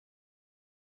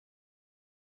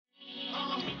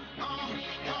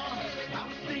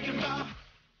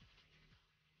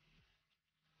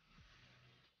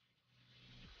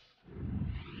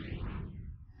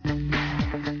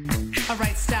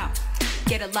Alright, stop.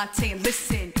 Get a latte and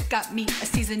listen. Got me a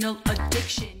seasonal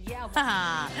addiction. Yeah.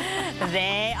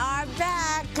 They are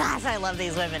back. Gosh, I love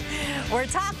these women. We're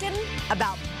talking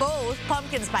about both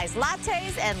pumpkin spice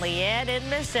lattes and Leeann and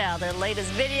Michelle, their latest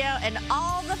video and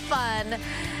all the fun.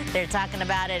 They're talking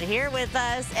about it here with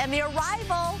us and the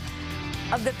arrival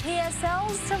of the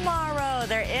PSLs tomorrow.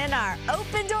 They're in our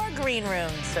open door green room.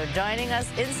 So joining us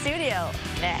in studio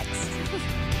next.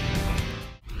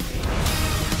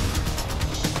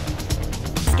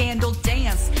 Scandal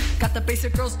dance, got the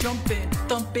basic girls jumping,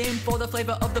 thumping for the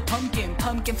flavor of the pumpkin.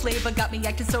 Pumpkin flavor got me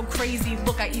acting so crazy.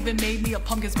 Look, I even made me a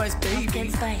pumpkin spice baby.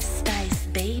 Pumpkin spice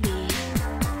baby.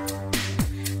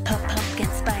 Pumpkin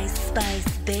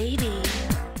spice baby.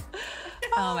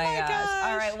 Oh my gosh.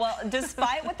 All right, well,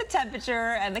 despite what the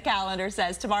temperature and the calendar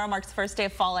says, tomorrow marks the first day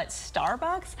of fall at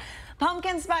Starbucks.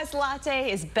 Pumpkin Spice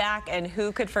Latte is back, and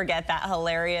who could forget that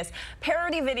hilarious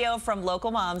parody video from local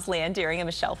moms Leeann and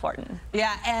Michelle Fortin.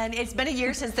 Yeah, and it's been a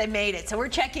year since they made it, so we're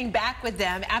checking back with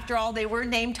them. After all, they were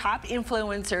named top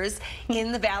influencers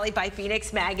in the Valley by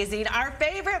Phoenix magazine. Our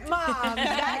favorite moms.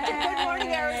 Back to Good Morning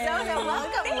Arizona.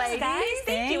 Welcome, ladies. Guys.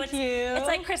 Thank you. It's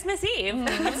like Christmas Eve.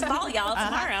 It's fall, y'all,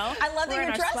 tomorrow. I love that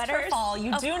you're dressed for fall.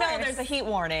 You do know there's a heat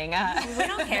warning. We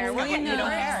don't care.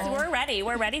 We're ready.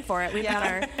 We're ready for it. We've got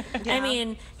our... I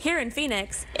mean, here in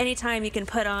Phoenix, anytime you can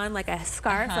put on like a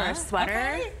scarf or a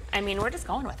sweater, I mean, we're just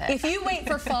going with it. If you wait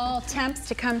for fall temps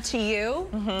to come to you,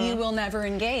 you will never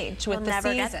engage with the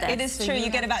season. It is true. You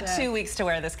get about 2 weeks to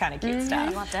wear this kind of cute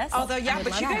stuff. You want this? Although, yeah,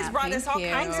 but you guys brought us all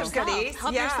kinds of goodies.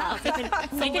 Help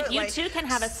yourself. You too can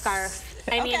have a scarf.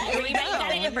 I mean, you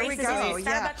gotta embrace this.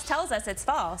 Starbucks tells us it's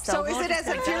fall. So is it as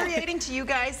infuriating to you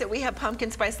guys that we have pumpkin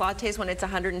spice lattes when it's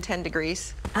 110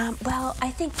 degrees? Well,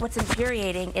 I think what's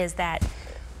infuriating is that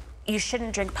you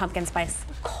shouldn't drink pumpkin spice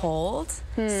cold.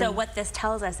 So what this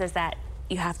tells us is that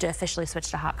you have to officially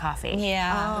switch to hot coffee.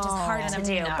 Yeah. Which is hard to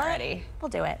do. Not ready. We'll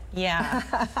do it. Yeah.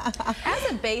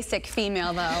 As a basic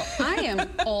female, though, I am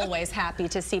always happy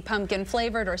to see pumpkin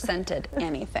flavored or scented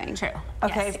anything. True.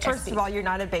 Okay, first of all, you're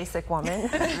not a basic woman.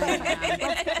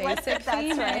 Basic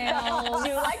female.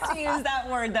 You like to use that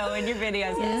word, though, in your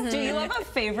videos. Do you have a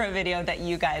favorite video that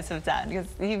you guys have done? Because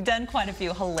you've done quite a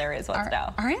few hilarious ones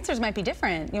now. Our answers might be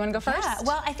different. You want to go first? Yeah,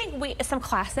 well, I think some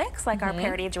classics, like our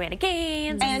parody of Joanna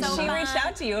Gaines. And she reached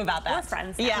out to you about that. We're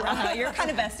friends. Yeah, you're kind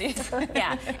of besties.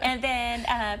 Yeah, and then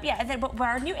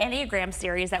our new Enneagram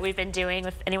series that we've been doing,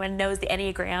 if anyone knows the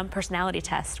Enneagram personality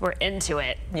test, we're into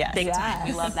it. Yes. Big time.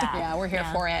 We love that. Yeah, we're here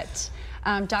for it.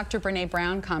 Dr. Brene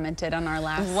Brown commented on our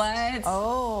last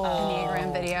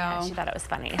Enneagram video. Yeah, she thought it was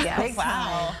funny. Yeah.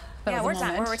 Wow. Yeah, we're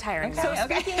done. We're retiring now. So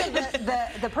speaking of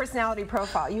the personality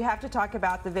profile, you have to talk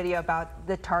about the video about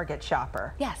the Target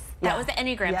shopper. Yes. That was the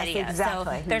Enneagram video.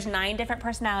 Exactly. So there's 9 different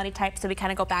personality types, so we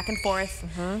kind of go back and forth,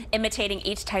 imitating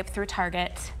each type through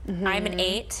Target. I'm an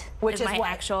 8, which is my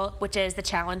actual, which is the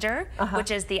challenger, which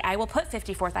is the I will put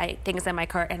 54 things in my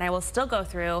cart and I will still go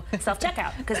through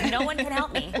self-checkout because no one can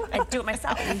help me. I do it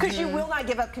myself. Because you will not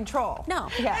give up control. No.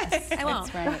 Yes. I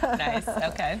won't. That's right. Nice.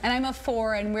 Okay. And I'm a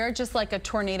 4, and we're just like a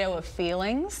tornado of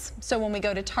feelings. So when we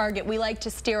go to Target, we like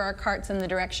to steer our carts in the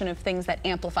direction of things that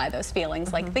amplify those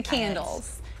feelings, like the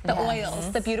candles. The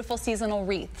oils, the beautiful seasonal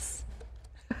wreaths.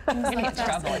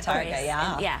 Trouble at Target,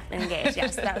 yeah, engaged.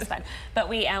 Yes, that was fun. But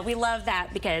we love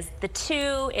that because the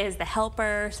 2 is the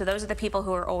helper. So those are the people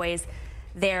who are always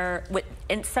there.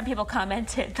 And some people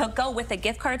commented they'll go with a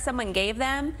gift card someone gave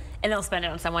them and they'll spend it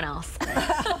on someone else.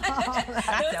 That's so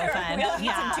fun. We all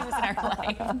need some 2s in our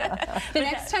life. The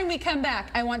next time we come back,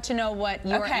 I want to know what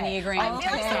your Enneagram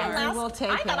types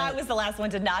are. I thought I was the last one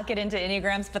to not get into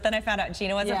Enneagrams, but then I found out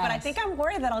Gina wasn't. But I think I'm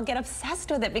worried that I'll get obsessed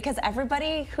with it because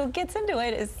everybody who gets into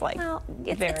it is like,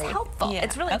 it's helpful. Yeah.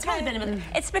 It's really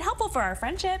it's been helpful for our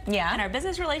friendship and our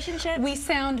business relationship. We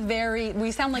sound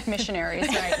like missionaries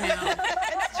right now.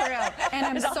 It's true. And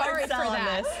I'm sorry for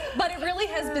that. But it really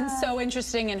has been so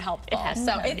interesting and helpful.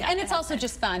 And it's also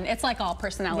just fun. It's like all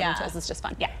personality tools. It's just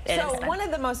fun. Yeah. So one of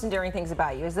the most endearing things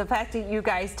about you is the fact that you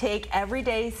guys take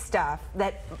everyday stuff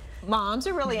that moms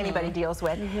or really anybody deals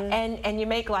with and you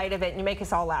make light of it and you make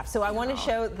us all laugh. So I want to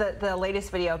show the latest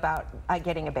video about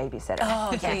getting a babysitter.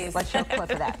 Oh, please. Let's show a clip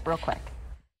of that real quick.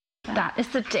 That is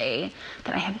the day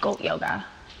that I have goat yoga.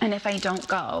 And if I don't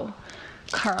go,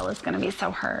 Carl is going to be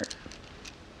so hurt.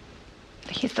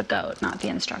 He's the goat, not the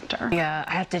instructor. Yeah,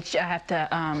 I have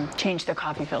to change the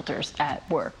coffee filters at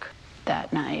work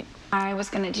that night. I was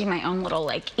going to do my own little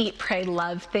like eat, pray,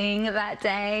 love thing that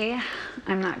day.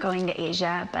 I'm not going to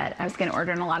Asia, but I was going to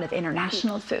order in a lot of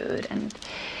international food and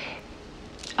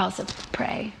also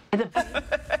pray. So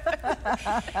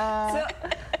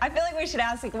I feel like we should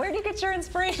ask, like, where do you get your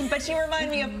inspiration? But you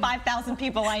remind me of 5,000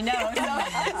 people I know, so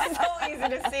it's so easy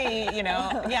to see, you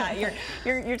know. Yeah,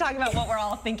 you're talking about what we're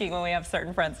all thinking when we have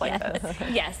certain friends like this.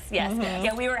 Yes.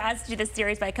 Yeah, we were asked to do this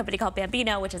series by a company called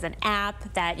Bambino, which is an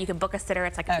app that you can book a sitter.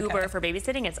 It's like Uber for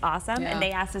babysitting. It's awesome. And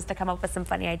they asked us to come up with some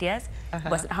funny ideas. It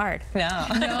wasn't hard. No.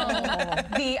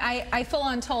 I full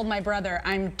on told my brother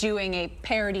I'm doing a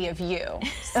parody of you.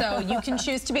 So you can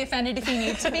choose to be offended if you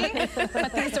need to be,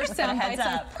 but these are sound bites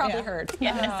I've probably heard.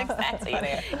 Yes, exactly.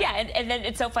 Yeah, and then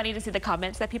it's so funny to see the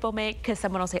comments that people make, because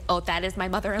someone will say, oh, that is my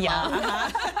mother-in-law.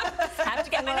 Have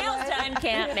to get my nails done,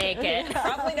 can't make it.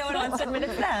 Probably no one wants to admit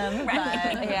it's them,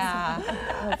 but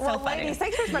yeah. Well, ladies,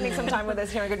 thanks for spending some time with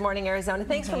us here on Good Morning Arizona.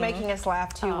 Thanks for making us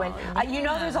laugh too. When you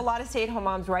know there's a lot of stay-at-home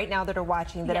moms right now that are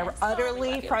watching that are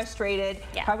utterly frustrated,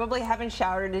 probably haven't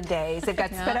showered in days. They've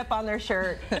got spit up on their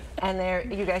shirt,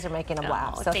 and you guys are making them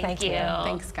laugh. So thank you.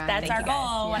 Thanks, guys. That's our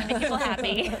goal. Want to make people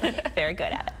happy. Very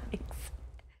good at it.